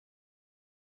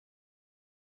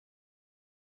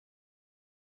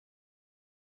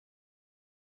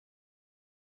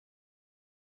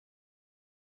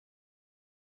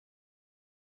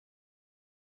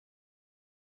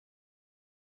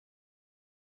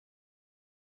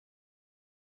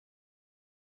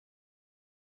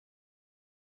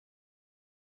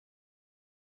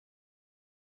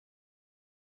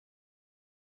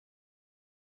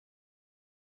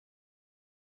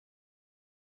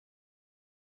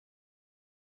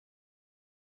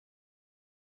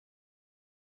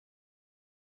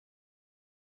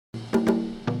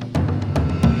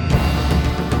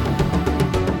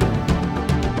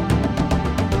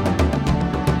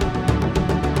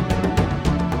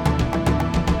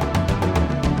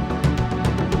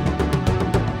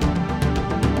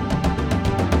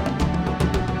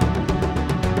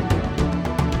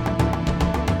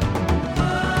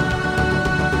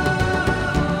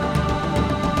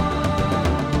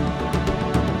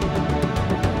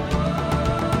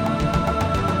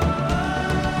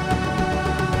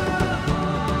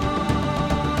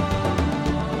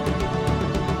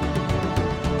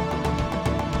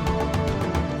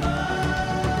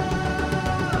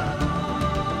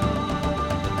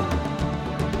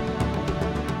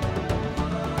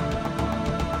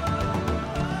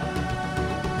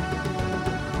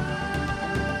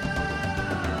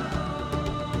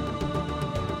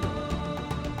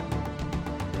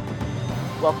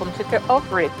Welcome to Get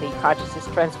Over It, the consciousness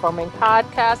transforming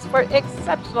podcast for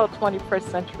exceptional 21st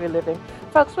century living.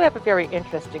 Folks, we have a very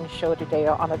interesting show today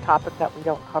on a topic that we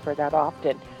don't cover that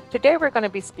often. Today, we're going to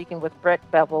be speaking with Brett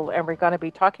Bevell, and we're going to be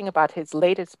talking about his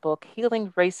latest book,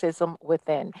 Healing Racism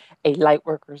Within, a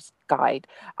Lightworker's Guide.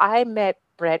 I met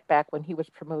Brett back when he was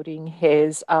promoting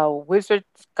his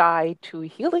Wizard's Guide to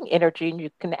Healing Energy, and you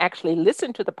can actually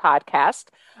listen to the podcast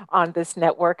on this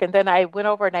network. And then I went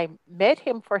over and I met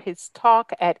him for his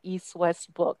talk at East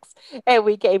West Books, and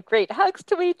we gave great hugs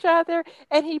to each other.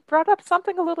 And he brought up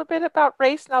something a little bit about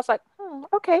race, and I was like,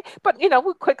 okay. But,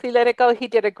 we quickly let it go. He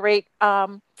did a great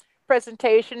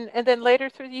presentation. And then later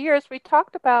through the years, we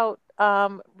talked about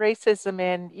racism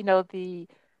and, the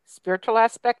spiritual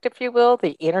aspect, if you will,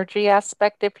 the energy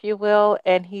aspect, if you will.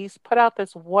 And he's put out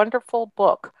this wonderful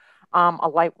book, A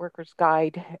Lightworker's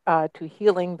Guide to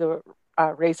Healing the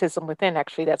Racism Within.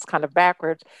 Actually, that's kind of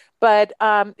backwards. But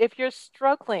if you're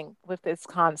struggling with this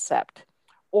concept,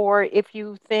 or if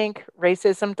you think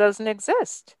racism doesn't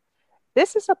exist,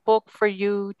 this is a book for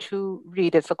you to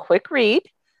read. It's a quick read.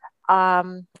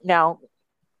 Now,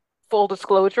 full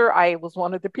disclosure, I was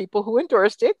one of the people who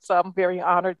endorsed it, so I'm very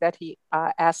honored that he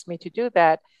asked me to do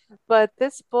that. But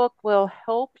this book will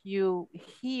help you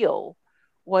heal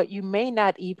what you may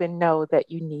not even know that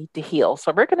you need to heal.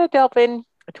 So we're going to delve into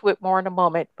it more in a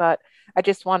moment, but I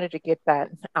just wanted to get that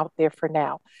out there for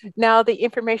now. Now, the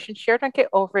information shared on Get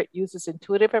Over It uses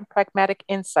intuitive and pragmatic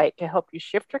insight to help you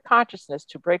shift your consciousness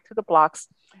to break through the blocks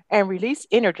and release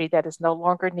energy that is no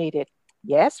longer needed.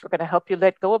 Yes, we're going to help you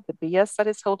let go of the BS that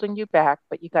is holding you back.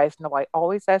 But you guys know I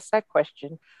always ask that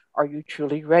question, are you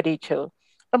truly ready to?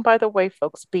 And by the way,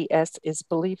 folks, BS is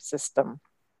belief system.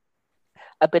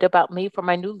 A bit about me for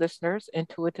my new listeners,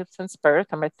 intuitive since birth.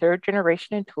 I'm a third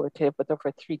generation intuitive with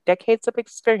over 3 decades of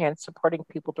experience supporting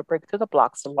people to break through the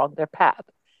blocks along their path.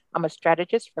 I'm a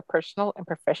strategist for personal and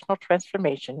professional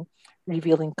transformation,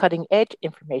 revealing cutting edge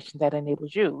information that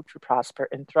enables you to prosper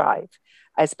and thrive.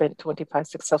 I spent 25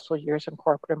 successful years in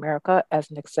corporate America as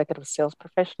an executive sales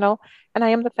professional, and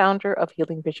I am the founder of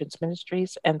Healing Visions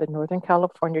Ministries and the Northern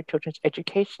California Children's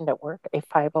Education Network, a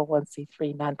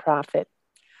 501c3 nonprofit.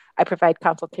 I provide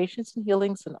consultations and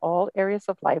healings in all areas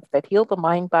of life that heal the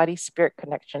mind, body, spirit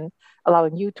connection,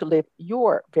 allowing you to live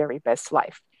your very best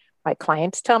life. My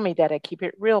clients tell me that I keep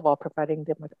it real while providing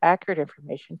them with accurate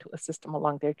information to assist them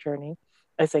along their journey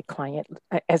as a client,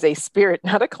 as a spirit,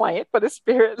 not a client, but a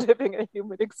spirit living a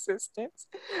human existence.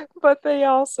 But they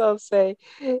also say,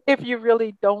 if you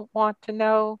really don't want to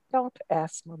know, don't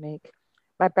ask, Monique.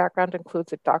 My background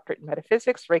includes a doctorate in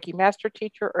metaphysics, Reiki master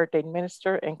teacher, ordained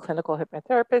minister, and clinical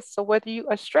hypnotherapist. So whether you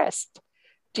are stressed,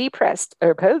 depressed,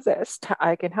 or possessed,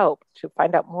 I can help. To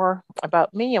find out more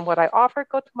about me and what I offer,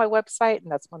 go to my website,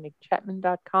 and that's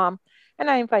MoniqueChapman.com. And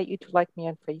I invite you to like me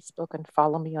on Facebook and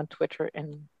follow me on Twitter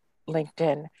and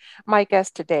LinkedIn. My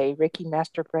guest today, Reiki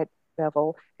Master Brett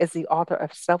Bevell, is the author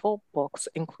of several books,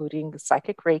 including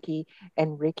Psychic Reiki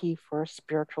and Reiki for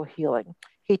Spiritual Healing.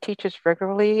 He teaches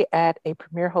regularly at a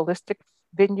premier holistic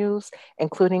venues,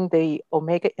 including the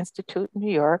Omega Institute in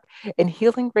New York, and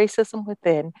Healing Racism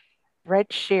Within.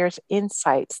 Brett shares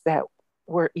insights that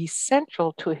were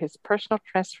essential to his personal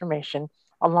transformation,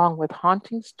 along with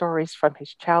haunting stories from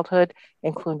his childhood,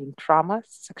 including trauma,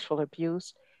 sexual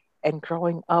abuse, and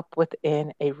growing up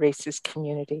within a racist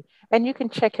community. And you can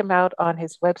check him out on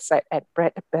his website at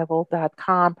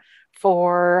brettbevell.com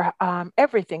for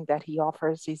everything that he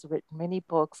offers. He's written many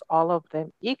books, all of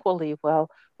them equally well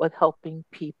with helping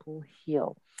people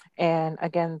heal. And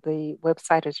again, the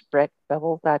website is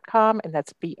brettbevell.com, and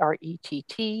that's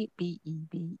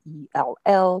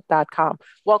BRETTBEVELL.com.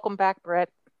 Welcome back, Brett.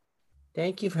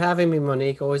 Thank you for having me,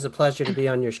 Monique. Always a pleasure to be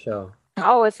on your show.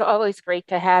 Oh, it's always great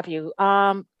to have you.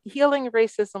 Healing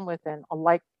Racism Within, a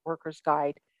Light Worker's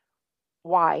Guide.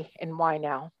 Why and why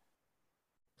now?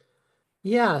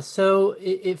 Yeah, so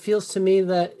it feels to me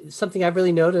that something I've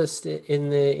really noticed in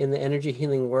the energy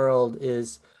healing world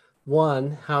is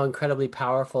one, how incredibly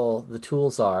powerful the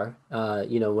tools are.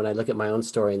 When I look at my own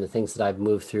story and the things that I've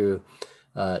moved through,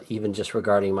 even just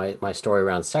regarding my story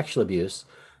around sexual abuse,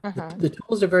 the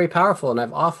tools are very powerful. And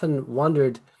I've often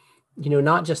wondered,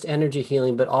 not just energy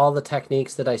healing, but all the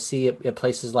techniques that I see at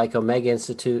places like Omega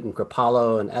Institute and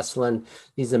Kripalu and Esalen,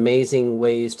 these amazing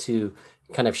ways to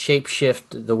kind of shape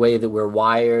shift the way that we're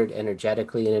wired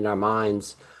energetically and in our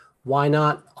minds. Why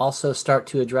not also start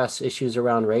to address issues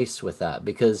around race with that?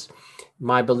 Because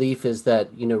my belief is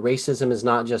that, racism is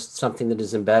not just something that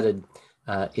is embedded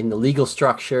in the legal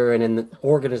structure and in the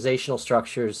organizational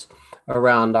structures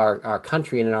around our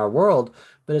country and in our world,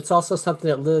 but it's also something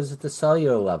that lives at the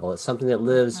cellular level. It's something that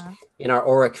lives Mhm. in our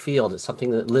auric field. It's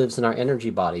something that lives in our energy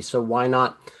body. So why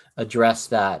not address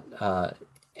that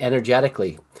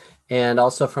energetically? And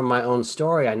also from my own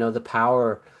story, I know the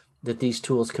power that these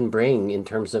tools can bring in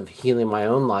terms of healing my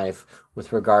own life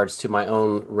with regards to my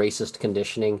own racist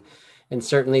conditioning. And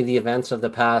certainly the events of the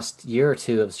past year or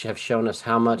two have shown us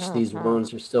how much these Mhm.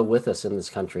 wounds are still with us in this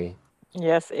country.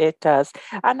 Yes, it does.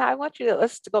 And I want you to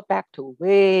let's go back to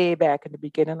way back in the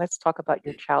beginning. Let's talk about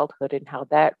your childhood and how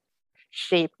that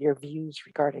shaped your views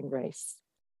regarding race.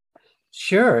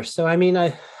 Sure. So, I mean,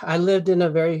 I lived in a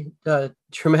very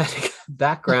traumatic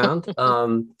background.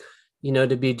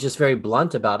 To be just very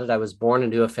blunt about it, I was born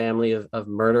into a family of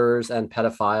murderers and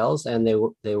pedophiles, and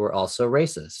they were also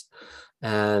racist.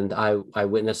 And I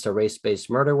witnessed a race-based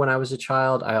murder when I was a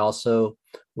child. I also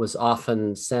was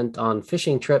often sent on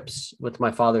fishing trips with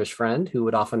my father's friend, who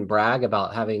would often brag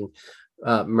about having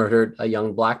murdered a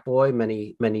young black boy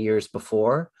many many years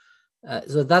before.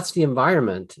 So that's the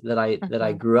environment that I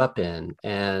Mhm. grew up in,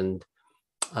 and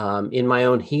in my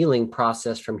own healing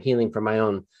process from healing from my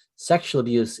own sexual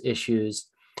abuse issues,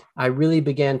 I really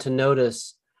began to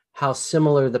notice how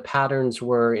similar the patterns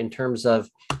were in terms of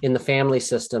in the family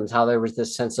systems, how there was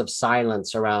this sense of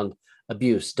silence around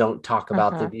abuse. Don't talk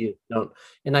about the Mhm. abuse. Don't.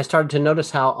 And I started to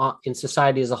notice how in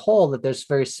society as a whole that there's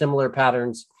very similar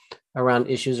patterns around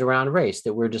issues around race,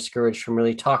 that we're discouraged from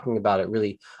really talking about it,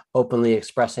 really openly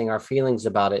expressing our feelings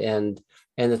about it, and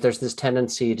that there's this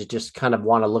tendency to just kind of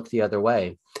want to look the other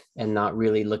way and not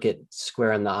really look it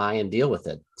square in the eye and deal with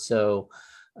it. So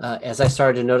as I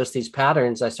started to notice these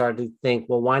patterns, I started to think,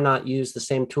 well, why not use the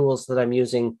same tools that I'm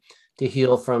using to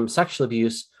heal from sexual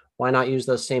abuse? Why not use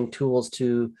those same tools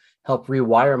to help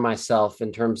rewire myself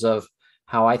in terms of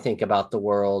how I think about the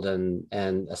world,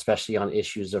 and especially on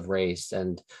issues of race,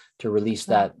 and to release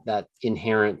Mhm. that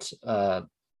inherent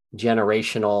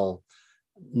generational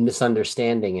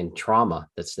misunderstanding and trauma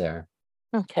that's there.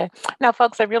 Okay. Now,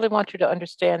 folks, I really want you to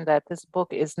understand that this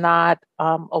book is not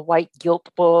a white guilt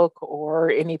book or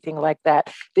anything like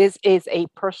that. This is a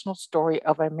personal story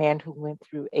of a man who went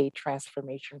through a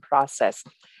transformation process.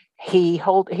 He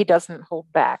doesn't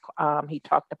hold back. He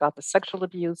talked about the sexual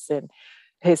abuse and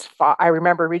I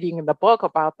remember reading in the book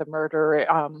about the murder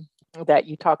that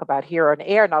you talk about here on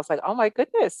air, and I was like, oh my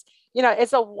goodness,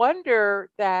 it's a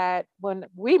wonder that when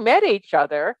we met each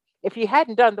other, if you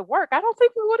hadn't done the work, I don't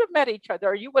think we would have met each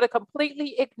other. You would have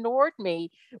completely ignored me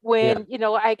Yeah. when,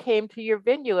 I came to your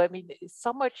venue. I mean,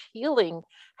 so much healing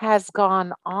has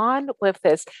gone on with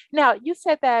this. Now, you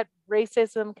said that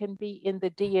racism can be in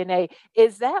the DNA.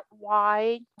 Is that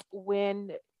why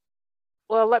when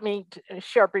well, let me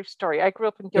share a brief story. I grew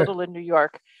up in Sure. Guilderland, New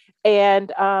York,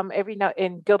 and every now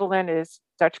in Guilderland is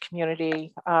Dutch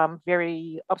community,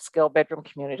 very upscale bedroom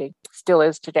community, still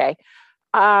is today.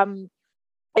 Um,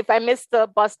 if I missed the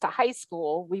bus to high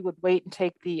school, we would wait and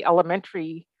take the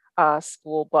elementary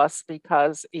school bus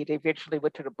because it eventually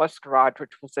went to the bus garage,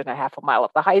 which was in a half a mile of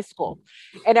the high school.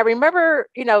 And I remember,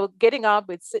 getting on,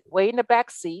 we'd sit way in the back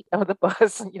seat of the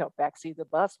bus, back seat of the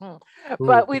bus.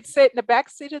 But Mm. we'd sit in the back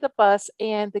seat of the bus,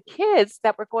 and the kids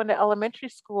that were going to elementary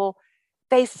school,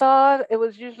 they saw it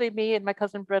was usually me and my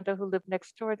cousin Brenda who lived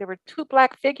next door. There were two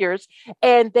black figures,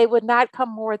 and they would not come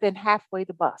more than halfway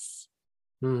the bus.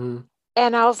 Hmm.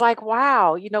 And I was like,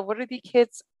 wow, what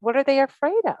are they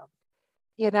afraid of?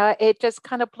 It just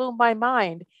kind of blew my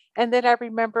mind. And then I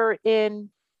remember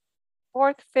in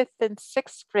fourth, fifth, and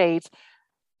sixth grades,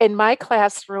 in my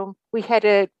classroom, we had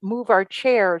to move our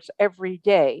chairs every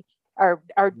day,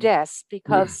 our desks,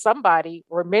 because somebody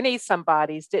or many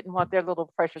somebodies didn't want their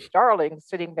little precious darling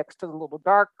sitting next to the little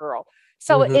dark girl.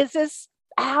 So Hmm. is this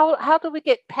how do we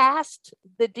get past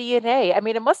the DNA? I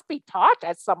mean, it must be taught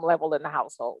at some level in the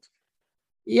household.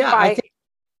 Yeah, I By think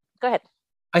Go ahead.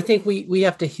 I think we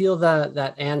have to heal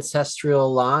that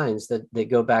ancestral lines that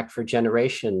go back for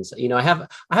generations. I have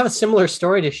a similar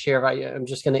story to share. I'm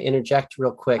just going to interject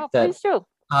real quick Oh, that please do.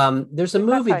 there's a We've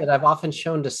got movie that time. I've often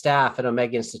shown to staff at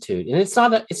Omega Institute, and it's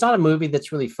not a movie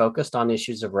that's really focused on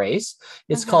issues of race.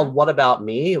 It's Mm-hmm. called What About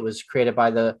Me? It was created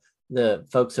by the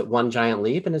folks at One Giant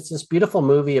Leap, and it's this beautiful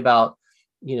movie about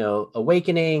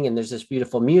awakening, and there's this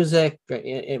beautiful music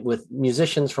with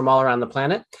musicians from all around the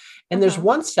planet. And there's Mm-hmm.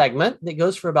 one segment that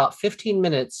goes for about 15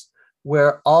 minutes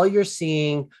where all you're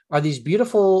seeing are these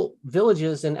beautiful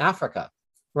villages in Africa,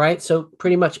 right? So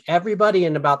pretty much everybody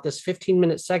in about this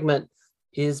 15-minute segment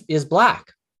is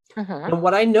black. Mm-hmm. And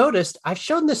what I noticed, I've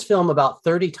shown this film about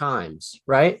 30 times,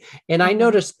 right? And I Mm-hmm.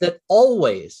 noticed that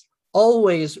always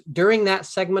during that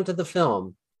segment of the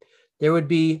film, there would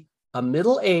be a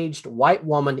middle-aged white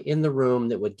woman in the room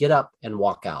that would get up and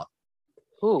walk out.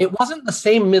 Ooh. It wasn't the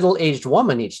same middle-aged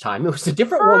woman each time. It was a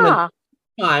different woman Ah.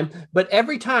 each time, but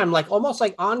every time, like almost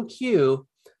like on cue,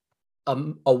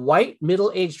 a white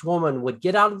middle-aged woman would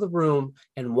get out of the room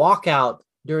and walk out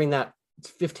during that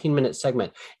 15-minute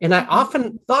segment. And I Mhm.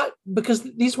 often thought, because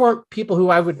these weren't people who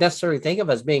I would necessarily think of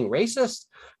as being racist,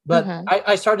 but Mhm.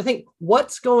 I started to think,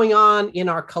 what's going on in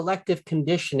our collective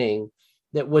conditioning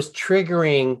that was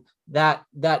triggering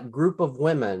that group of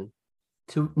women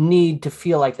to need to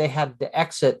feel like they had to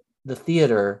exit the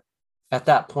theater at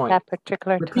that point That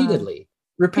particular time. repeatedly, Mhm.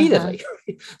 repeatedly.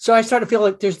 So I started to feel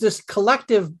like there's this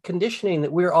collective conditioning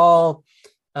that we're all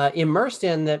immersed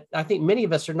in that I think many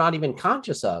of us are not even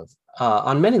conscious of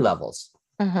on many levels.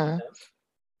 Mhm.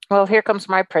 Well, here comes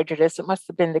my prejudice. It must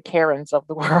have been the Karens of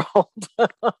the world.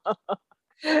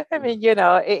 I mean,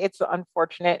 it's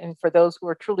unfortunate. And for those who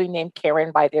are truly named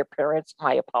Karen by their parents,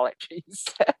 my apologies.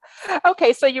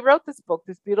 Okay, so you wrote this book,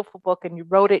 this beautiful book, and you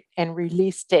wrote it and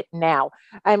released it now.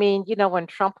 I mean, when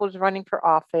Trump was running for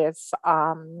office,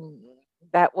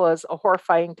 that was a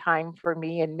horrifying time for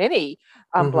me and many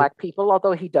Mm-hmm. Black people,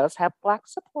 although he does have Black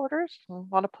supporters. I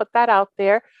want to put that out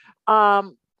there.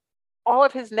 Um, all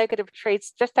of his negative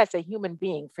traits just as a human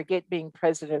being, forget being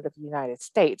president of the United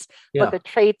States, but Yeah. the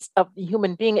traits of the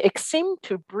human being, it seemed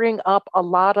to bring up a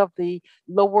lot of the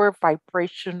lower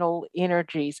vibrational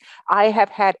energies. I have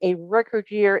had a record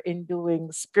year in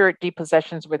doing spirit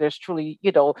depossessions where there's truly,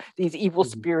 these evil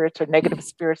Mm-hmm. spirits or negative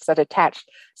spirits that attached.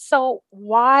 So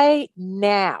why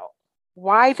now?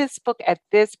 Why this book at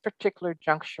this particular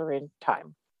juncture in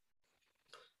time?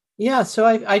 Yeah, so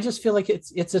I just feel like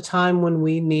it's a time when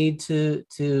we need to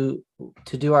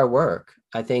do our work.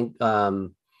 I think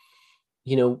often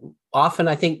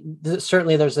I think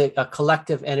certainly there's a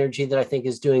collective energy that I think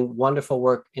is doing wonderful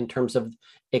work in terms of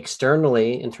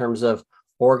externally, in terms of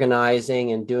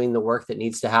organizing and doing the work that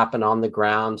needs to happen on the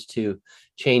ground to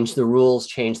change the rules,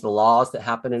 change the laws that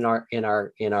happen in our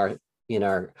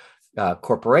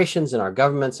corporations, in our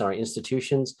governments, in our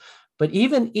institutions. But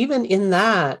even in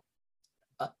that,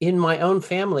 in my own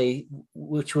family,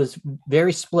 which was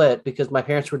very split because my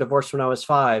parents were divorced when I was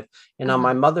 5. And on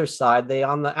my Mhm. mother's side, they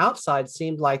on the outside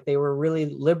seemed like they were really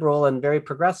liberal and very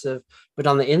progressive, but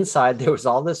on the inside there was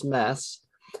all this mess.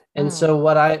 And Mm. so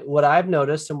what I've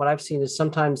noticed and what I've seen is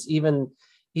sometimes even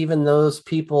those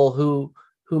people who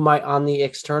might on the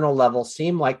external level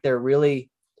seem like they're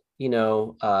really, you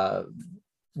know,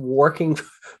 working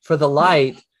for the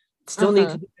light, still need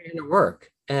to Mhm. do their inner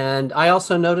work. And I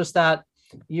also noticed that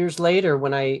years later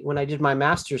when I did my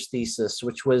master's thesis,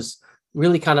 which was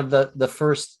really kind of the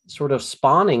first sort of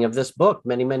spawning of this book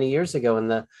many years ago in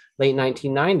the late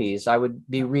 1990s. I would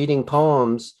be reading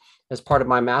poems as part of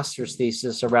my master's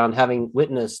thesis around having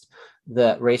witnessed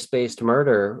that race-based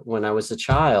murder when I was a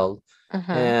child.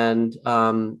 Mhm.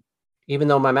 And even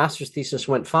though my master's thesis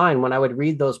went fine, when I would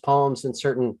read those poems in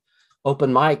certain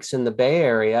open mics in the Bay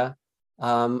Area,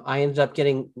 I ended up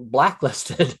getting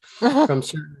blacklisted from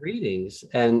certain readings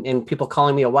and people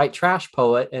calling me a white trash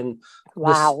poet and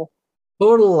this Wow.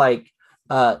 total like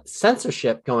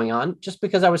censorship going on just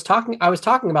because I was talking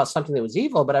about something that was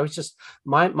evil, but I was just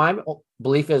my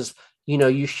belief is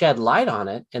you shed light on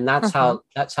it, and Mhm.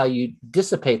 that's how you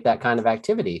dissipate that kind of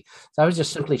activity. So I was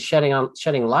just simply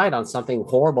shedding light on something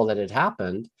horrible that had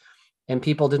happened, and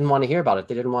people didn't want to hear about it.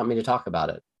 They didn't want me to talk about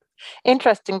it.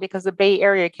 Interesting because the Bay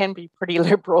Area can be pretty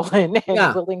liberal and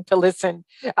Yeah, willing to listen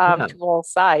yeah. to all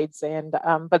sides, and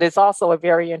but it's also a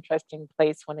very interesting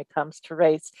place when it comes to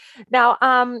race. Now,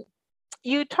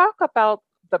 you talk about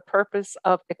the purpose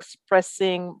of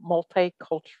expressing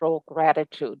multicultural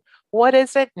gratitude. What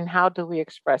is it, and how do we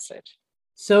express it?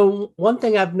 So one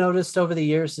thing I've noticed over the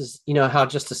years is, how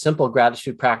just a simple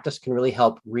gratitude practice can really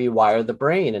help rewire the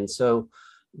brain. And so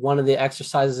one of the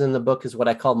exercises in the book is what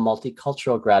I call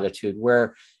multicultural gratitude,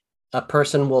 where a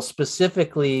person will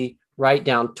specifically write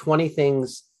down 20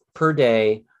 things per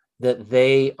day that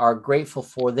they are grateful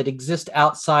for that exist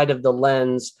outside of the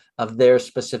lens of their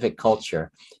specific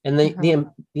culture. And the, Mhm.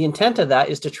 the, the intent of that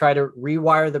is to try to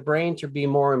rewire the brain to be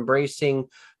more embracing,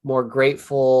 more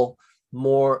grateful,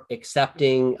 more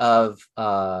accepting of,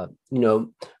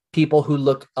 people who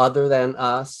look other than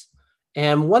us.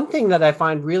 And one thing that I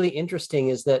find really interesting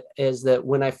is that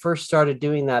when I first started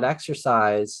doing that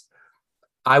exercise,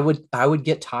 I would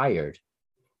get tired.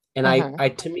 And I, Mhm. I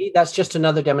to me, that's just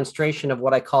another demonstration of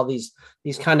what I call these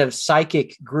kind of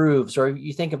psychic grooves, or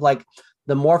you think of like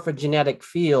the morphogenetic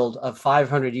field of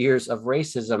 500 years of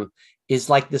racism is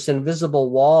like this invisible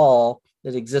wall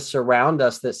that exists around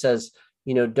us that says,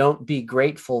 don't be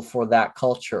grateful for that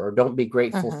culture, or don't be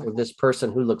grateful Mhm. for this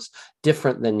person who looks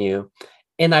different than you.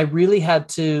 And I really had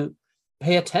to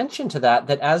pay attention to that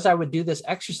as I would do this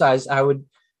exercise,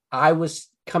 I was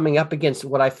coming up against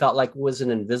what I felt like was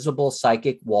an invisible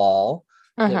psychic wall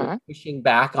that was Mm-hmm. pushing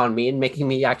back on me and making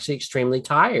me actually extremely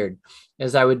tired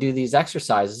as I would do these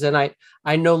exercises. And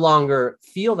I no longer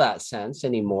feel that sense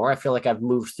anymore. I feel like I've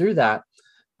moved through that.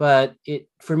 But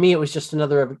for me, it was just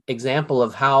another example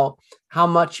of how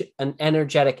much an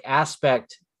energetic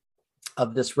aspect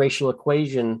of this racial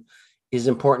equation is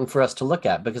important for us to look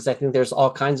at, because I think there's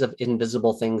all kinds of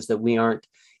invisible things that we aren't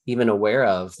even aware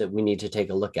of that we need to take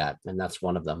a look at. And that's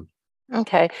one of them.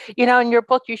 Okay. In your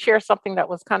book, you share something that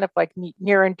was kind of like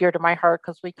near and dear to my heart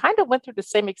because we kind of went through the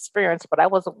same experience, but I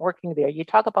wasn't working there. You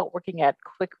talk about working at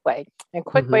Quickway. And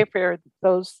Mm-hmm. Quickway, for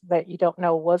those that you don't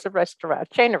know, was a restaurant,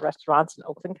 chain of restaurants in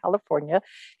Oakland, California.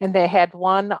 And they had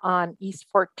one on East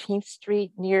 14th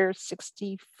Street near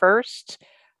 61st.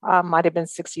 Might have been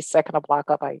 62nd, a block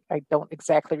up. I don't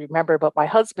exactly remember, but my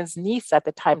husband's niece at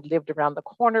the time lived around the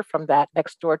corner from that,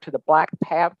 next door to the Black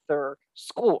Panther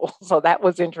school. So that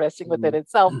was interesting within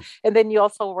itself. And then you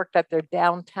also worked at their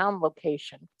downtown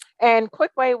location. And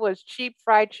Quickway was cheap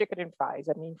fried chicken and fries.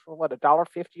 I mean, for what,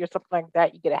 $1.50 or something like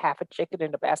that, you get a half a chicken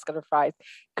and a basket of fries.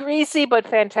 Greasy, but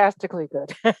fantastically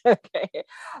good. Okay.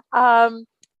 Um,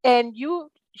 and you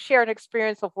share an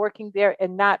experience of working there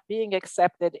and not being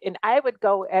accepted. And I would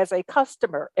go as a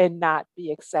customer and not be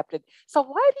accepted. So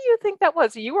why do you think that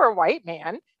was? You were a white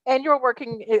man and you're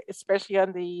working, especially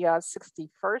on the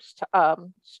 61st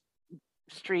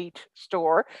Street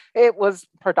store. It was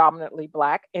predominantly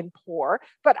Black and poor,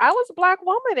 but I was a Black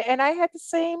woman and I had the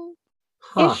same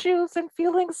Huh. issues and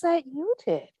feelings that you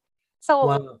did. So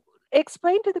Wow.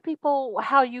 explain to the people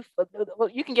how well,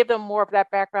 you can give them more of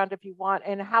that background if you want,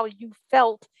 and how you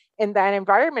felt in that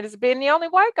environment as being the only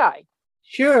white guy.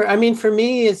 Sure. I mean, for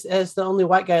me, as the only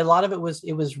white guy, a lot of it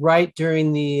was right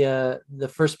during the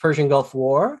first Persian Gulf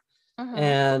War, Mm-hmm.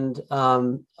 and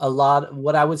a lot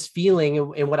what I was feeling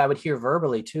and what I would hear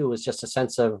verbally too was just a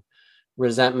sense of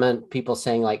resentment. People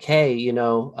saying like, "Hey,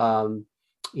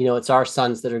 it's our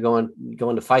sons that are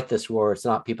going to fight this war. It's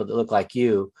not people that look like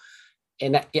you."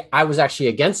 And I was actually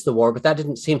against the war, but that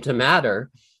didn't seem to matter.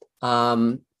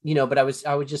 But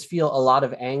I would just feel a lot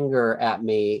of anger at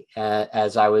me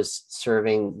as I was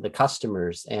serving the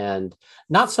customers, and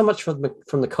not so much from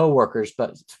the coworkers,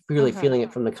 but really Mm-hmm. feeling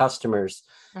it from the customers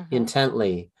Mm-hmm.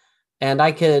 intently. And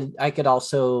I could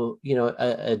also,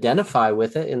 identify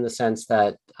with it in the sense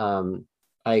that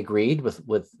I agreed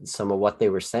with some of what they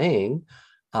were saying.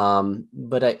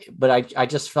 But I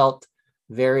just felt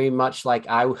very much like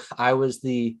I was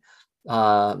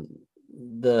uh,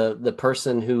 the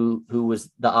person who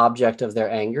was the object of their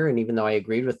anger. And even though I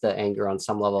agreed with the anger on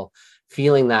some level,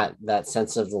 feeling that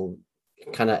sense of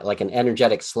kind of like an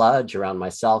energetic sludge around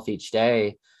myself each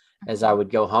day as I would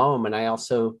go home. And I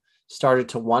also started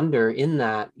to wonder in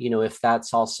that, if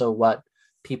that's also what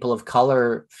people of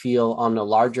color feel on a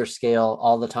larger scale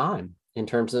all the time, in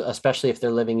terms of, especially if they're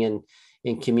living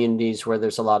in communities where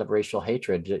there's a lot of racial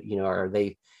hatred. Are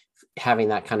they having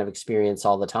that kind of experience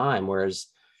all the time? Whereas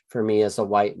for me as a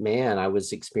white man, I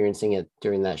was experiencing it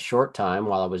during that short time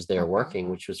while I was there Mm-hmm. working,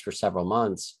 which was for several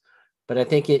months. But I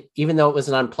think even though it was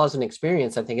an unpleasant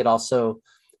experience, I think it also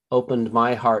opened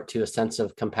my heart to a sense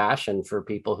of compassion for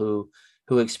people who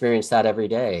experience that every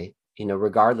day,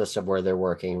 regardless of where they're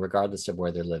working, regardless of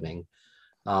where they're living.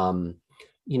 Um,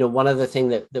 One other thing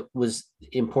that was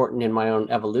important in my own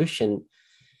evolution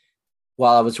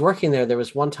while I was working there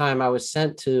was one time I was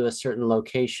sent to a certain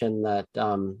location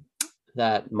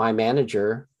that my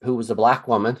manager, who was a Black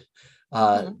woman,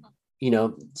 uh,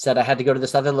 Mm-hmm. said I had to go to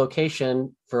this other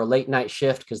location for a late night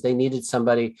shift because they needed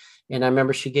somebody. And I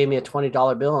remember she gave me a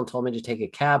 $20 bill and told me to take a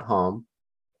cab home.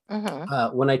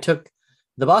 Mm-hmm. When I took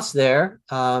the bus there,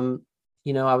 I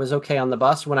was okay on the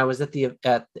bus. When I was at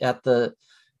the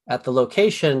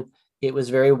location, it was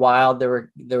very wild.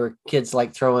 There were kids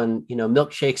like throwing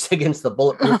milkshakes against the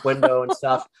bulletproof window and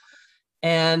stuff.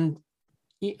 And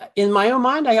in my own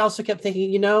mind, I also kept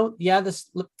thinking, yeah, this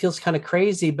feels kind of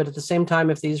crazy, but at the same time,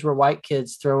 if these were white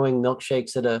kids throwing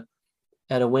milkshakes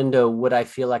at a window, would I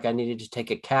feel like I needed to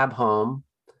take a cab home?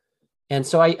 And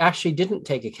so I actually didn't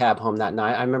take a cab home that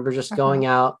night. I remember just Mm-hmm. going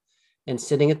out and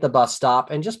sitting at the bus stop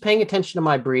and just paying attention to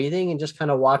my breathing and just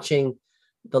kind of watching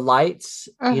the lights,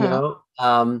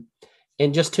 Mm-hmm.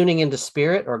 and just tuning into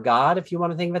spirit or God, if you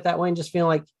want to think of it that way, and just feeling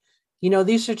like,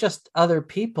 these are just other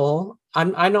people.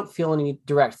 I don't feel any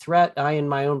direct threat. In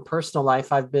my own personal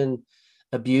life, I've been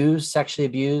abused, sexually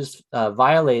abused,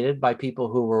 violated by people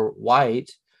who were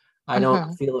white. I don't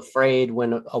Mm-hmm. feel afraid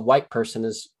when a white person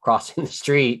is crossing the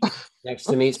street next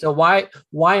to me. So why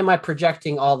am I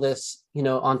projecting all this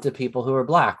onto people who are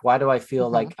Black? Why do I feel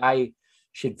Mm-hmm. like I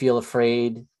should feel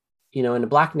afraid, in a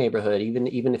Black neighborhood,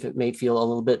 even if it may feel a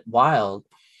little bit wild?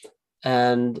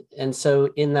 And so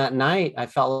in that night, I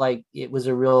felt like it was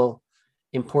a real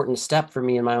important step for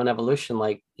me in my own evolution.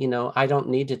 Like, I don't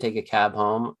need to take a cab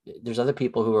home. There's other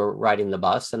people who are riding the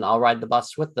bus, and I'll ride the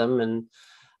bus with them. And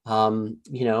um,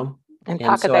 you know, And and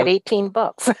pocket so that $18.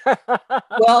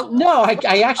 well, no,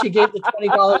 I actually gave the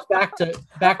 $20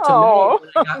 back to May Oh, when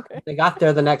okay. I got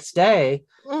there the next day.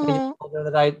 I just Hmm. told her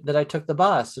that I took the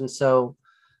bus, and so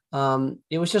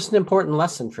it was just an important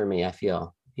lesson for me. I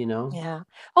feel. Yeah.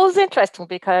 Well, it was interesting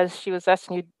because she was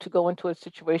asking you to go into a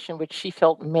situation which she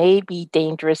felt may be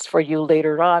dangerous for you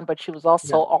later on, but she was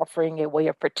also Yeah, offering a way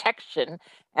of protection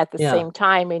at the yeah, same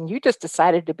time. And you just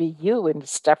decided to be you and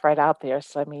step right out there.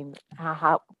 So, I mean,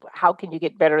 how can you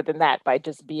get better than that by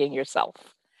just being yourself?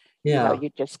 yeah.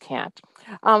 You just can't.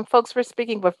 Folks, we're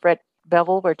speaking with Brett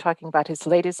Bevel. We're talking about his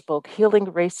latest book, Healing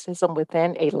Racism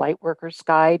Within: A Lightworker's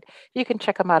Guide. You can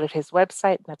check him out at his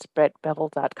website, and that's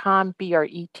brettbevel.com,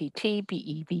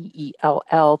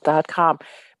 BRETTBEVELL.com.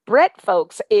 Brett,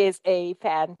 folks, is a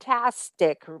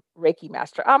fantastic Reiki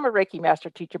master. I'm a Reiki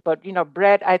master teacher, but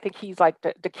Brett, I think he's like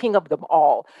the king of them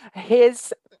all.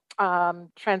 His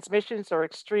transmissions are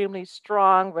extremely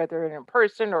strong, whether in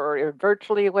person or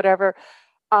virtually, whatever.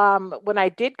 When I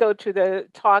did go to the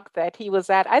talk that he was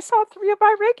at, I saw three of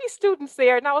my Reiki students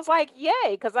there, and I was like, yay,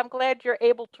 because I'm glad you're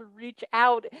able to reach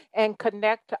out and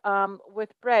connect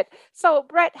with Brett. So,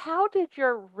 Brett, how did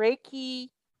your Reiki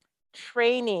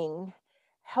training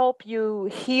help you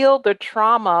heal the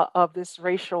trauma of this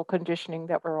racial conditioning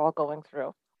that we're all going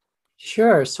through?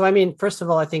 Sure. So, I mean, first of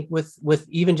all, I think with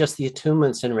even just the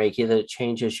attunements in Reiki, that it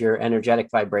changes your energetic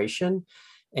vibration.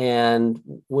 And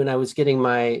when I was getting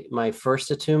my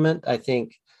first attunement, I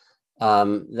think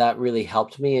that really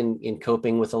helped me in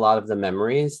coping with a lot of the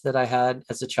memories that I had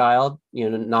as a child.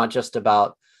 Not just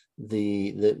about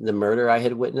the murder I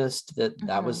had witnessed.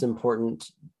 That Hmm. was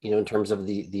important. In terms of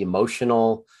the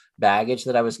emotional baggage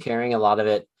that I was carrying. A lot of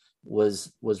it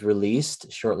was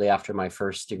released shortly after my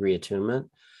first degree attunement.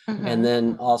 And Hmm.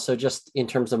 then also just in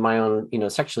terms of my own,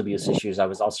 sexual abuse issues, I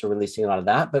was also releasing a lot of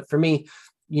that. But for me,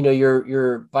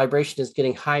 your vibration is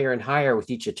getting higher and higher with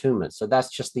each attunement. So that's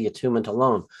just the attunement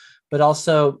alone. But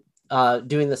also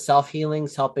doing the self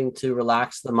healings, helping to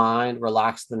relax the mind,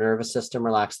 relax the nervous system,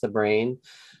 relax the brain,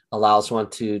 allows one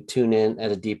to tune in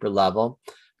at a deeper level.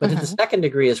 But at the Hmm. second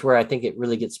degree is where I think it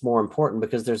really gets more important,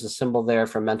 because there's a symbol there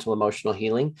for mental emotional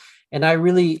healing. And I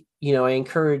really, I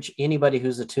encourage anybody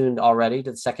who's attuned already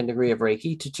to the second degree of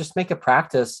Reiki to just make a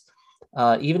practice,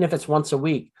 even if it's once a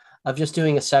week, of just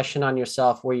doing a session on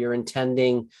yourself where you're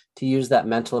intending to use that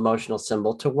mental emotional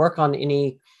symbol to work on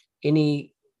any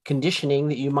conditioning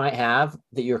that you might have,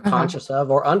 that you're Hmm. conscious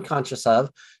of or unconscious of,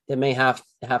 that may have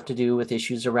to do with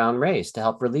issues around race, to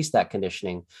help release that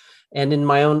conditioning. And in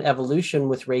my own evolution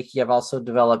with Reiki, I've also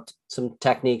developed some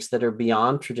techniques that are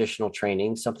beyond traditional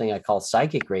training, something I call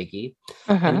psychic Reiki.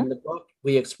 And Hmm. in the book,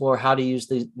 we explore how to use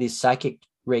these psychic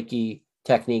Reiki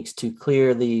techniques to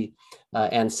clear the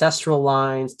ancestral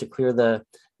lines, to clear the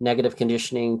negative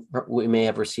conditioning we may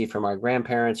have received from our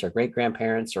grandparents or great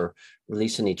grandparents, or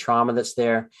release any trauma that's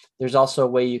there. There's also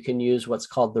a way you can use what's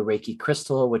called the Reiki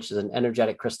crystal, which is an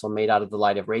energetic crystal made out of the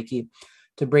light of Reiki,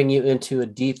 to bring you into a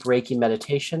deep Reiki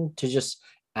meditation, to just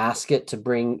ask it to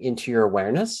bring into your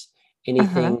awareness Hmm.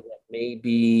 anything that may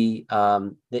be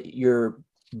that you're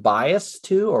biased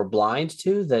to or blind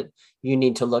to, that you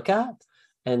need to look at.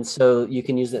 And so you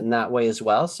can use it in that way as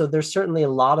well. So there's certainly a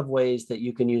lot of ways that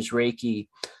you can use Reiki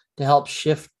to help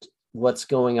shift what's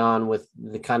going on with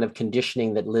the kind of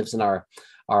conditioning that lives in our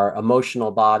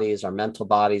emotional bodies, our mental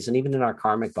bodies, and even in our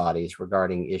karmic bodies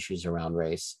regarding issues around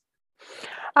race.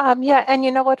 Yeah, and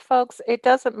you know what, folks? It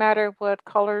doesn't matter what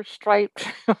color, stripe,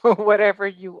 whatever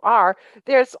you are.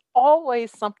 There's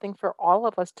always something for all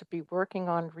of us to be working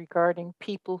on regarding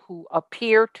people who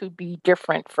appear to be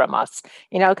different from us.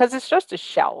 Because it's just a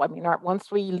shell. I mean,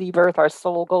 once we leave Earth, our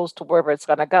soul goes to wherever it's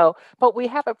going to go. But we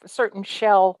have a certain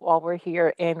shell while we're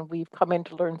here, and we've come in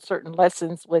to learn certain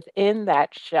lessons within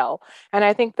that shell. And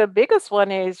I think the biggest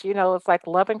one is, it's like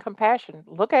love and compassion.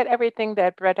 Look at everything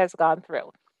that Brett has gone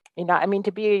through. I mean,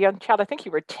 to be a young child, I think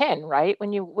you were 10, right,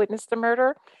 when you witnessed the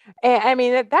murder? And I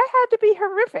mean, that had to be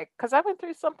horrific because I went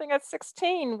through something at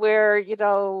 16 where,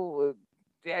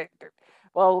 eh,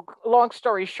 well, long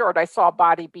story short, I saw a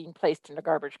body being placed in a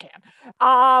garbage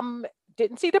can.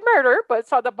 Didn't see the murder, but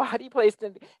saw the body placed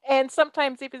in, and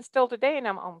sometimes even still today, and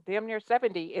I'm damn near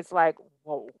 70, it's like,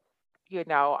 whoa,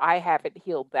 I haven't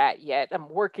healed that yet. I'm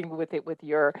working with it with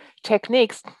your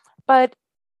techniques, but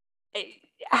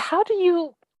how do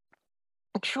you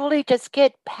truly just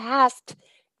get past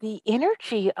the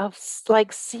energy of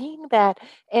like seeing that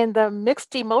and the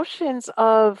mixed emotions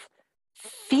of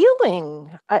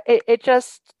feeling? It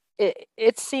just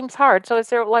it seems hard. So is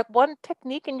there like one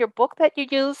technique in your book that you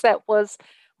use that was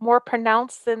more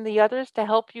pronounced than the others to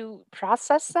help you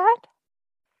process that?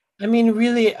 I mean,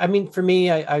 really, I mean, for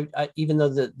me, even though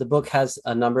the book has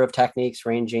a number of techniques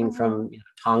ranging Hmm. from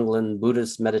Tonglen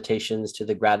Buddhist meditations to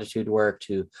the gratitude work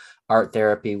to art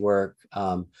therapy work,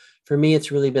 for me,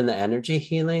 it's really been the energy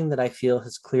healing that I feel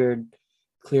has cleared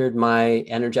my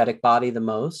energetic body the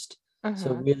most.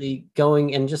 So Hmm. really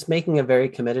going and just making a very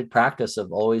committed practice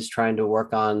of always trying to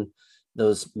work on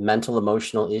those mental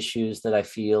emotional issues that I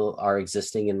feel are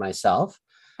existing in myself,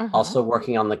 Hmm. also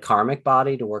working on the karmic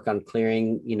body to work on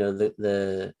clearing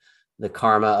the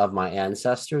karma of my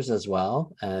ancestors as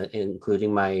well,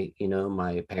 including my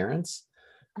my parents.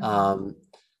 Hmm. Um,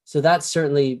 so that's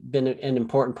certainly been an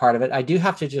important part of it. I do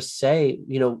have to just say,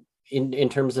 in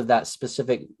terms of that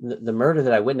specific the murder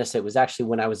that I witnessed, it was actually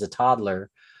when I was a toddler.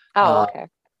 Oh, uh, okay.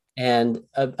 and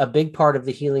a big part of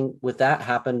the healing with that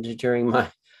happened during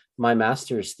my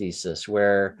master's thesis,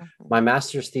 where Hmm. my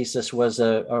master's thesis was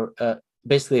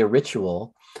basically a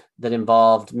ritual that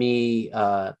involved me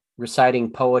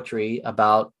reciting poetry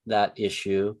about that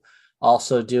issue,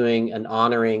 also doing an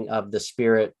honoring of the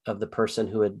spirit of the person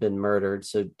who had been murdered,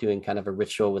 so doing kind of a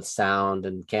ritual with sound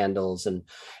and candles, and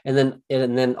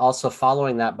then also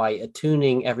following that by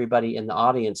attuning everybody in the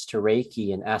audience to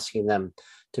Reiki and asking them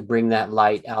to bring that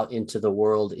light out into the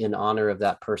world in honor of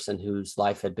that person whose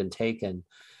life had been taken.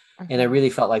 And I Hmm. really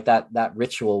felt like that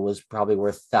ritual was probably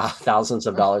worth thousands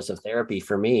of dollars of therapy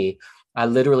for me. I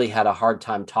literally had a hard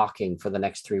time talking for the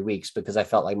next 3 weeks because I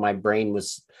felt like my brain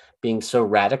was being so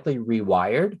radically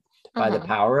rewired by the Hmm.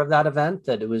 power of that event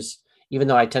that it was, even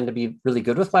though I tend to be really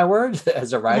good with my words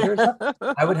as a writer and stuff,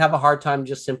 I would have a hard time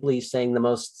just simply saying the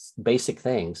most basic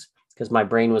things because my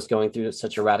brain was going through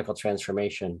such a radical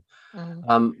transformation.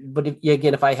 Hmm. But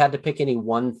again, if I had to pick any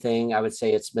one thing, I would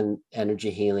say it's been energy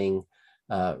healing,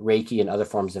 Reiki, and other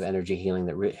forms of energy healing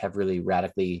that have really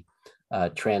radically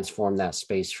transformed that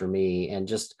space for me, and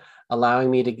just allowing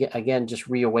me to get again just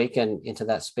reawaken into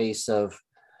that space of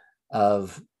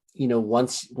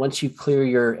once you clear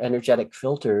your energetic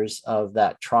filters of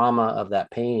that trauma, of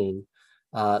that pain,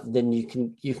 then you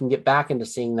can get back into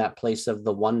seeing that place of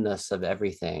the oneness of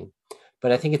everything.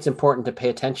 But I think it's important to pay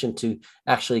attention to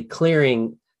actually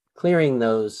clearing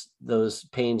those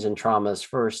pains and traumas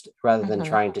first, rather than Hmm.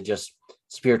 trying to just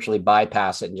spiritually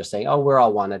bypass it and just saying, oh, we're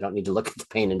all one, I don't need to look at the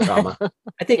pain and trauma.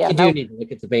 I think Yeah, you do no, need to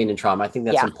look at the pain and trauma. I think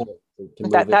that's yeah. important to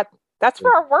move That it. that that's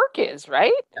where our work is,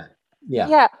 right? Yeah. Yeah.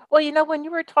 Yeah. Well, when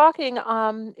you were talking,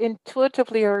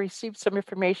 intuitively I received some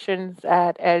information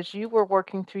that as you were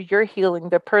working through your healing,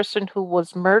 the person who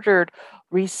was murdered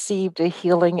received a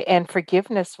healing and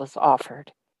forgiveness was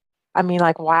offered. I mean,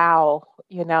 like, wow,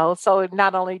 so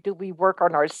not only do we work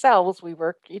on ourselves, we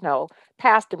work,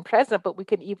 past and present, but we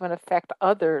can even affect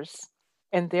others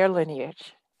in their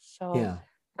lineage. So Yeah.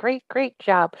 great, great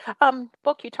job.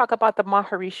 Book, you talk about the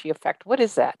Maharishi effect. What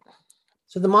is that?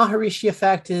 So the Maharishi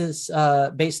effect is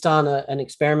based on an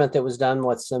experiment that was done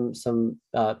with some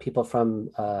people from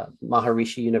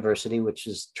Maharishi University, which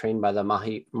is trained by the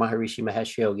Maharishi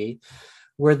Mahesh Yogi,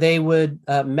 where they would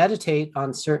meditate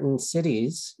on certain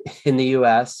cities in the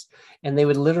U.S. and they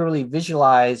would literally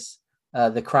visualize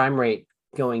the crime rate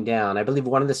going down. I believe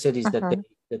one of the cities Hmm.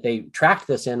 that they tracked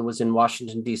this in was in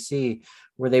Washington D.C.,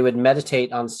 where they would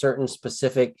meditate on certain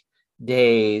specific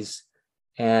days,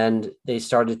 and they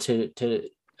started to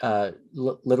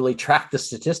literally track the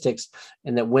statistics,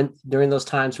 and that went during those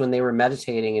times when they were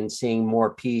meditating and seeing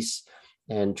more peace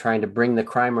and trying to bring the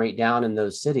crime rate down in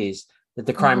those cities, that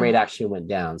the crime Hmm. rate actually went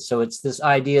down. So it's this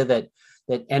idea that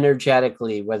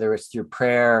energetically, whether it's through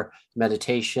prayer,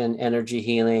 meditation, energy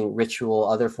healing, ritual,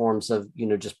 other forms of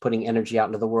just putting energy out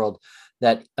into the world,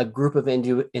 that a group of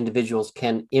individuals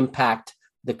can impact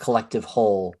the collective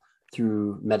whole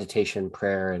through meditation,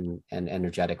 prayer, and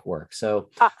energetic work. So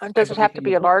I Does it have believe to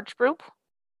be a large group?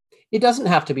 it doesn't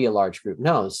have to be a large group.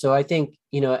 No. So I think,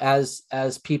 as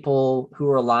people who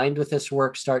are aligned with this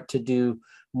work start to do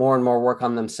more and more work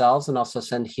on themselves, and also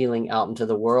send healing out into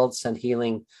the world, send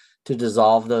healing to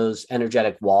dissolve those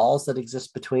energetic walls that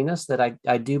exist between us, that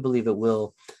I do believe it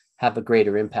will have a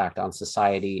greater impact on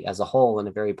society as a whole in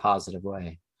a very positive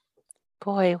way.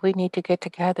 Boy, we need to get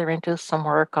together and do some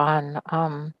work on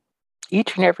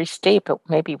each and every state, but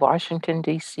maybe Washington,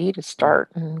 D.C. to start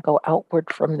and go outward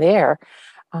from there.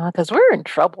 Because we're in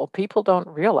trouble. People don't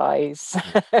realize.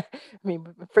 I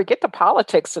mean, forget the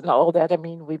politics and all that. I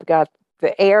mean, we've got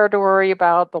the air to worry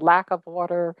about, the lack of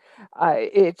water.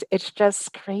 It's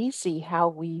just crazy how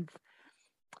we've,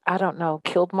 I don't know,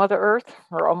 killed Mother Earth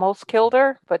or almost killed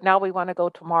her, but now we want to go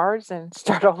to Mars and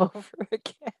start all over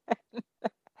again.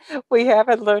 We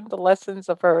haven't learned the lessons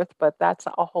of Earth, but that's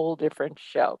a whole different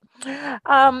show.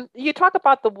 You talk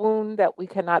about the wound that we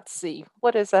cannot see.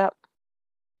 What is that?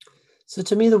 So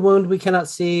to me, the wound we cannot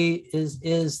see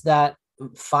is that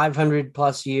 500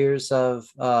 plus years of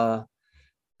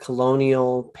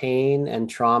colonial pain and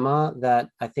trauma that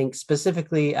I think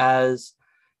specifically as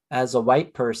a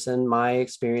white person, my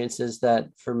experience is that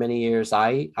for many years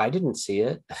I didn't see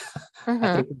it. I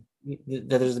Mm-hmm. think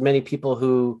that there's many people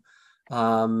who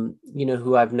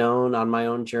who I've known on my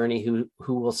own journey who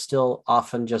will still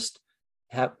often just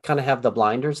have the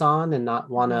blinders on and not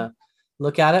want Mm-hmm. to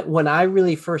look at it. When I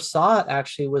really first saw it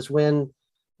actually was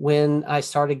when I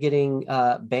started getting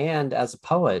banned as a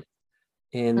poet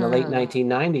in the late Mm-hmm.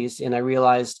 1990s, and I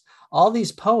realized all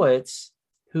these poets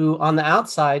who on the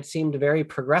outside seemed very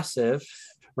progressive,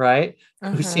 right?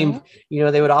 Who Mm-hmm. seemed,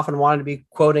 they would often want to be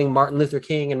quoting Martin Luther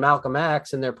King and Malcolm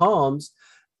X in their poems,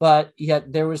 but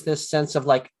yet there was this sense of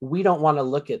like, we don't want to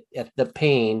look at the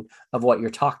pain of what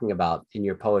you're talking about in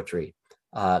your poetry.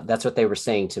 That's what they were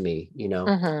saying to me.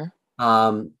 Mm-hmm.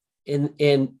 Um,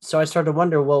 and so I started to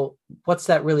wonder, well, what's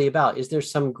that really about? Is there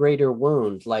some greater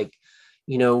wound? Like,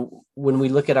 when we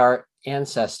look at our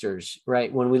ancestors,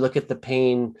 right? When we look at the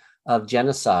pain of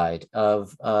genocide,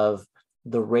 of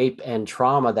the rape and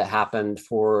trauma that happened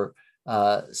for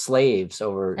slaves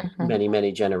over Mm-hmm. many,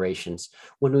 many generations.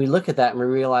 When we look at that and we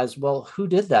realize, well, who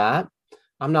did that?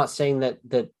 I'm not saying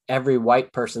that every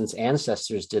white person's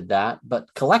ancestors did that,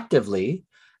 but collectively,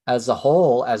 as a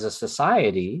whole, as a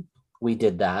society, we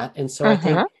did that. And so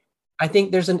Mm-hmm. I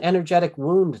think there's an energetic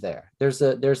wound there. There's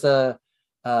a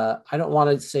I don't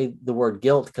want to say the word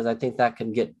guilt because I think that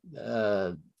can get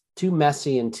too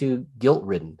messy and too guilt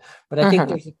ridden. But I think Mm-hmm.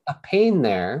 there's a pain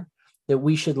there that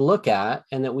we should look at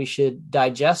and that we should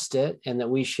digest it and that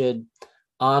we should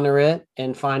honor it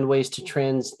and find ways to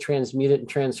transmute it and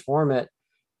transform it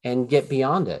and get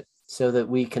beyond it so that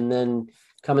we can then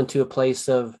come into a place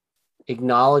of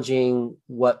acknowledging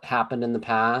what happened in the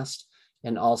past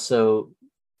and also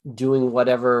doing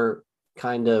whatever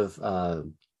kind of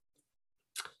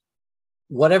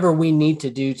whatever we need to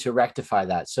do to rectify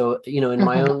that. So,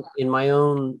 Mm-hmm. in my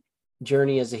own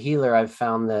journey as a healer, I've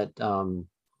found that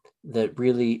that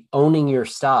really owning your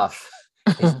stuff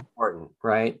is important,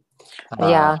 right? Uh,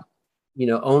 Yeah.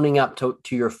 owning up to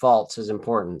your faults is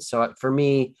important. So for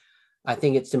me, I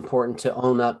think it's important to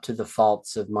own up to the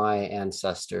faults of my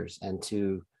ancestors and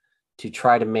to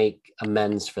try to make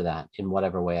amends for that in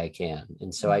whatever way I can.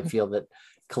 And so I feel that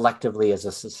collectively as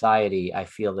a society, I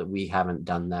feel that we haven't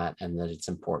done that and that it's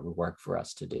important work for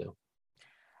us to do.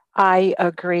 I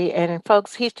agree. And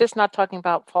folks, he's just not talking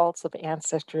about faults of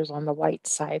ancestors on the white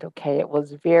side, okay? It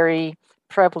was very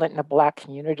prevalent in the Black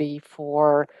community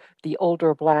for the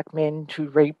older Black men to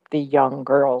rape the young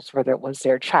girls, whether it was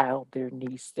their child, their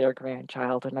niece, their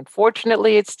grandchild. And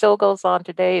unfortunately, it still goes on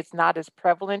today. It's not as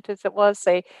prevalent as it was,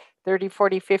 say, 30,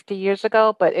 40, 50 years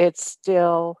ago, but it's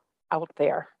still out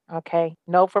there, okay?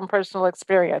 Know from personal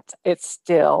experience, it's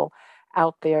still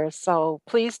out there. So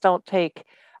please don't take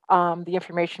the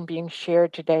information being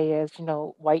shared today as,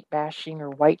 white bashing or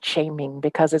white shaming,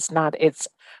 because it's not, it's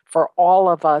for all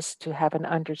of us to have an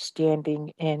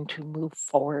understanding and to move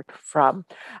forward from.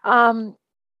 Um,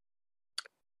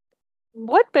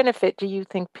 what benefit do you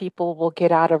think people will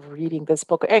get out of reading this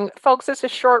book? And folks, it's a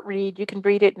short read. You can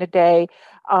read it in a day.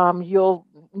 You'll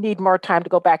need more time to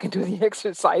go back and do the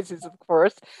exercises, of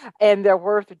course, and they're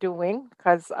worth doing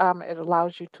because it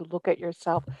allows you to look at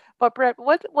yourself. But Brett,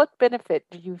 what benefit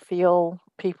do you feel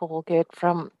people will get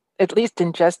from at least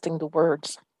ingesting the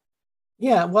words?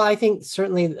 Yeah, well, I think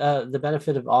certainly the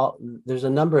benefit of all, there's a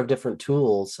number of different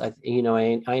tools. I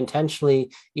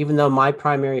intentionally, even though my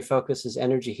primary focus is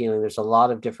energy healing, there's a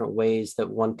lot of different ways that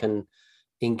one can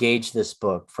engage this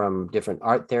book, from different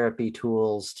art therapy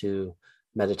tools to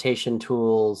meditation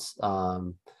tools,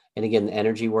 and again,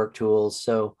 energy work tools.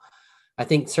 So I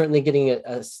think certainly getting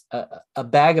a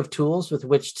bag of tools with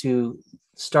which to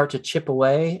start to chip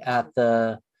away at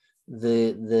the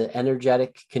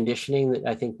energetic conditioning that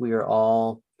I think we are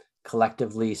all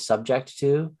collectively subject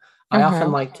to. I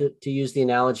often Mm-hmm. like to use the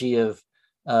analogy of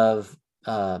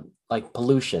like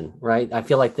pollution, right? I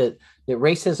feel like that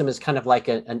racism is kind of like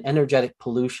an energetic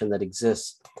pollution that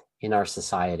exists in our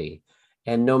society.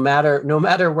 And no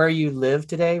matter where you live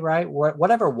today, right?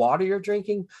 Whatever water you're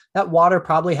drinking, that water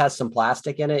probably has some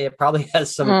plastic in it. It probably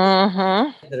has some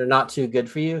Mm-hmm. that are not too good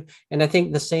for you. And I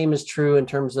think the same is true in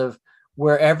terms of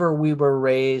wherever we were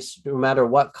raised, no matter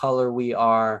what color we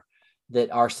are, that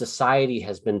our society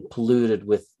has been polluted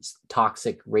with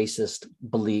toxic racist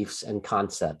beliefs and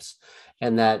concepts,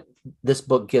 and that this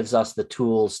book gives us the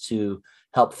tools to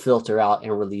help filter out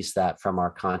and release that from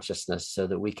our consciousness so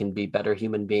that we can be better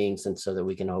human beings, and so that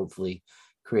we can hopefully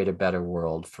create a better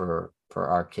world for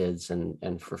our kids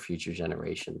and for future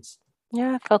generations.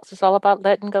 Yeah, folks, it's all about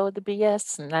letting go of the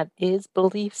BS, and that is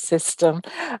belief system.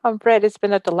 Brett, it's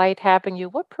been a delight having you.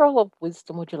 What pearl of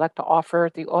wisdom would you like to offer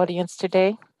the audience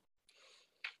today?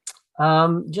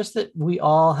 Just that we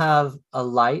all have a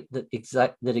light that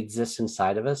exists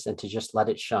inside of us, and to just let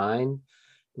it shine,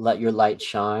 let your light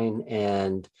shine.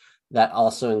 And that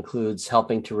also includes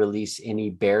helping to release any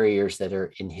barriers that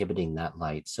are inhibiting that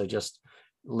light. So just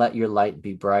let your light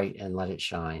be bright and let it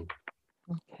shine.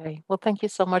 Okay. Well, thank you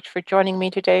so much for joining me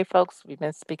today, folks. We've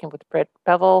been speaking with Brett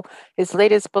Bevel. His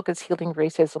latest book is Healing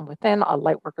Racism Within, A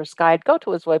Lightworker's Guide. Go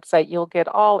to his website. You'll get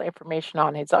all information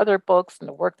on his other books and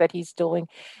the work that he's doing.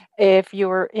 If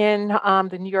you're in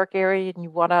the New York area and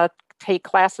you want to take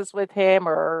classes with him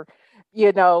or,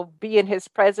 be in his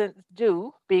presence,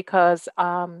 do, because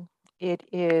it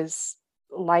is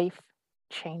life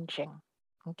changing.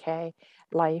 Okay,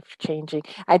 life changing.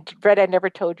 Brett, I never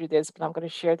told you this, but I'm going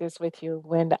to share this with you.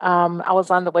 When I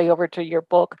was on the way over to your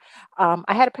book,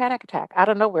 I had a panic attack out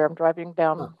of nowhere. I'm driving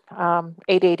down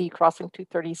 880, crossing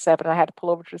 237. I had to pull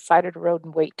over to the side of the road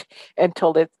and wait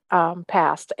until it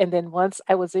passed. And then once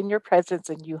I was in your presence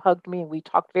and you hugged me and we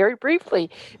talked very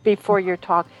briefly before your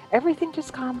talk, everything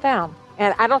just calmed down.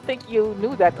 And I don't think you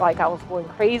knew that, like, I was going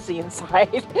crazy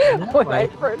inside when I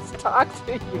first talked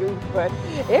to you, but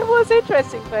it was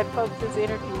interesting. But folks, this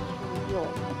interview is truly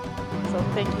healing. So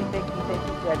thank you,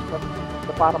 Brett, from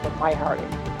the bottom of my heart.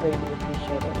 I greatly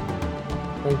appreciate it.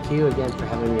 Thank you again for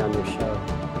having me on your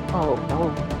show. Oh,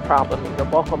 no problem. You're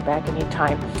welcome back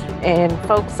anytime. And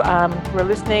folks, who are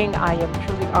listening, I am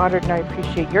truly honored and I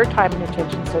appreciate your time and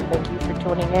attention. So thank you for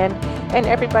tuning in. And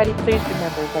everybody, please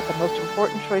remember that the most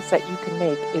important choice that you can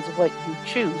make is what you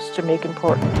choose to make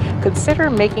important. Consider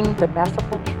making the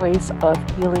masterful choice of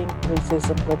healing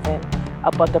racism within.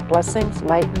 Abundant blessings,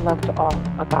 light, and love to all.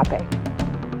 Agape.